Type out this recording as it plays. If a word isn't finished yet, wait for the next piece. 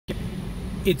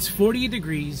It's 40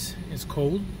 degrees, it's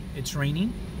cold, it's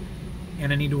raining,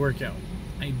 and I need to work out.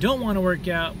 I don't want to work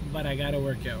out, but I gotta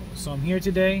work out. So I'm here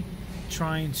today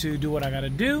trying to do what I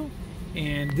gotta do,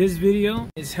 and this video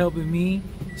is helping me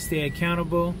stay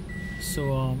accountable.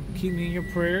 So keep me in your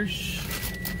prayers,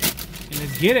 and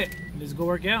let's get it. Let's go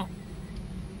work out.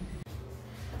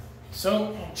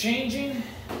 So I'm changing,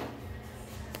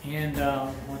 and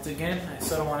once again, I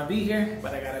still don't want to be here,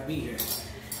 but I gotta be here.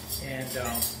 And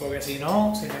porque si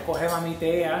no, se me coge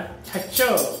mamitea.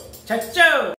 Chacho,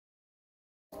 chacho.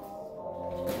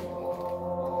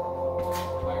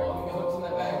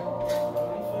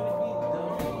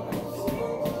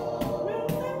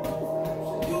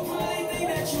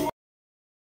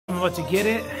 I'm about to get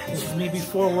it. This is me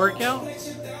before workout.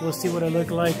 We'll see what I look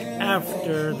like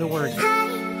after the workout.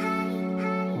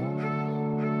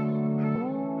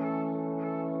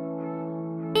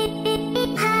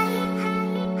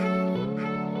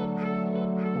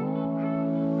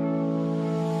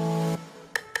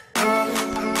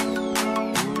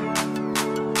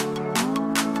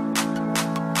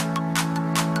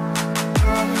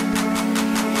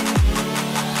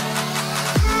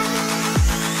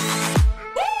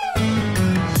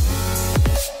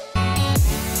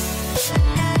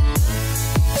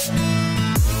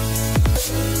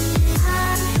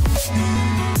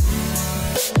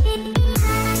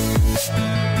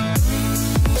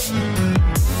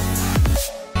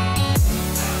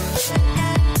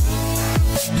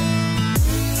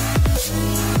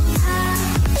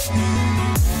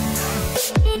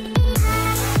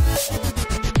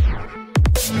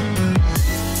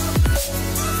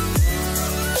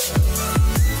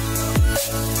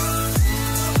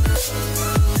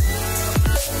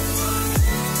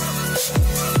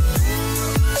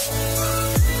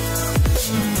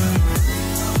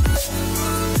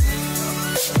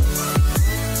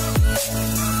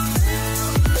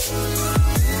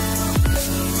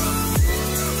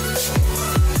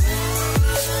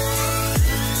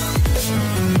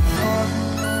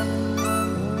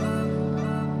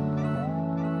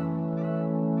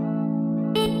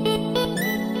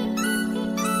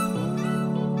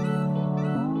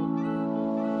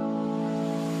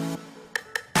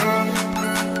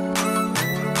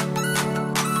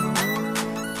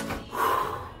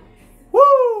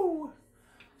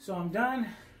 So I'm done,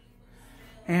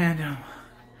 and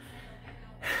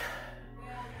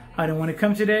I didn't want to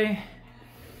come today,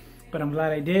 but I'm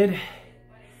glad I did,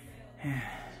 and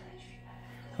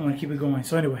I'm gonna keep it going.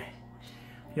 So anyway,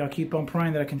 y'all keep on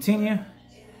praying that I continue.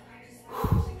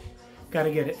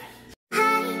 Gotta get it.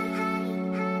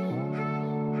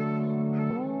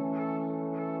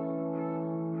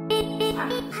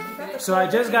 So I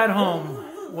just got home.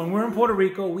 When we're in Puerto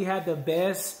Rico, we had the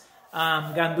best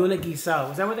gandule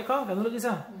guisado. Is that what they call gandule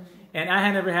guisado? And I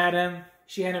had never had them.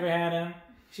 She had never had them.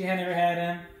 She had never had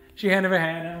them. She had never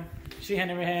had them. She had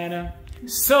never had them.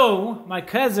 So my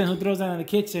cousin, who throws down in the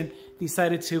kitchen,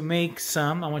 decided to make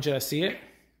some. I want you to see it.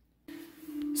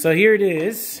 So here it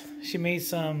is. She made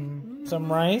some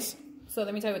rice. So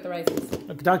let me tell you what the rice is.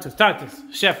 Talk to us.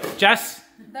 Chef, Jess.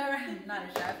 Not a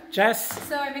chef. Jess.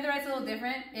 So I made the rice a little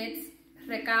different. It's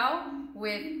recao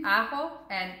with ajo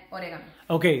and oregano.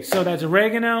 Okay, so that's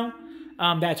oregano,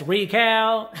 that's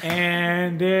recao,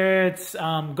 and it's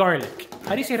garlic.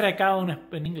 How do you say recao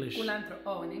in English? Culantro.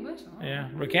 Oh, in English? Oh. Yeah,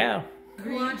 recao.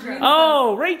 Culantro.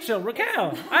 Oh, Rachel,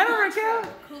 recao. I know recao.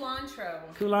 Culantro.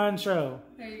 Culantro.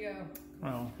 There you go.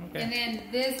 Oh, okay. And then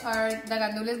these are the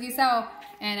gandules guisado.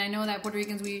 And I know that Puerto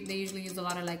Ricans, they usually use a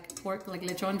lot of like pork, like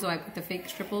lechon, so I put the fake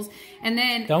triples. And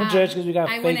then don't judge because we got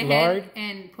I fake went ahead lard.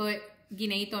 And put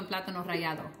guineito and plátano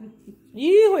rallado.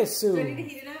 Hijo de su. Do I need to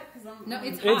heat it up? No,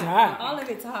 it's hot. It's hot. All of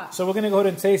it's hot. So we're gonna go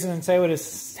ahead and taste it and say what it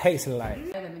tastes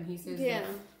like. And he says that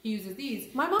he uses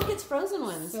these. My mom gets frozen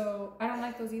ones. So I don't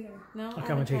like those either. No, I'll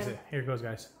come and taste it. Here it goes,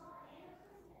 guys.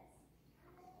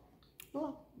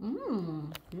 Oh.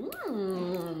 Good?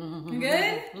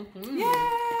 Yeah.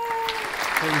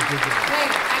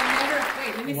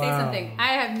 Wait, let me say something.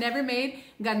 I have never made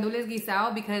gandules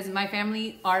guisado because my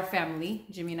family, our family,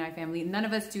 Jimmy and I family, none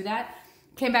of us do that.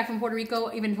 Came back from Puerto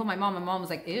Rico, even told my mom was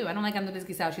like, ew, I don't like gandules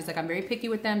guisado. She's like, I'm very picky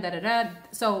with them,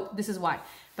 So this is why.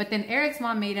 But then Eric's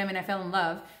mom made them and I fell in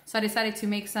love. So I decided to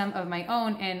make some of my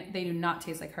own and they do not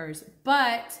taste like hers.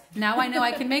 But now I know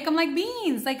I can make them like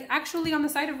beans, like actually on the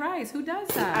side of rice. Who does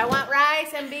that? I want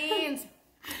rice and beans.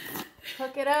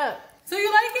 Hook it up. So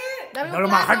you like it? Dame un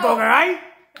I plato.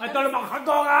 thought about hot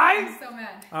dog, guys. I'm so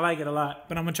mad. I like it a lot,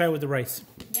 but I'm gonna try it with the rice.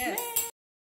 Yes.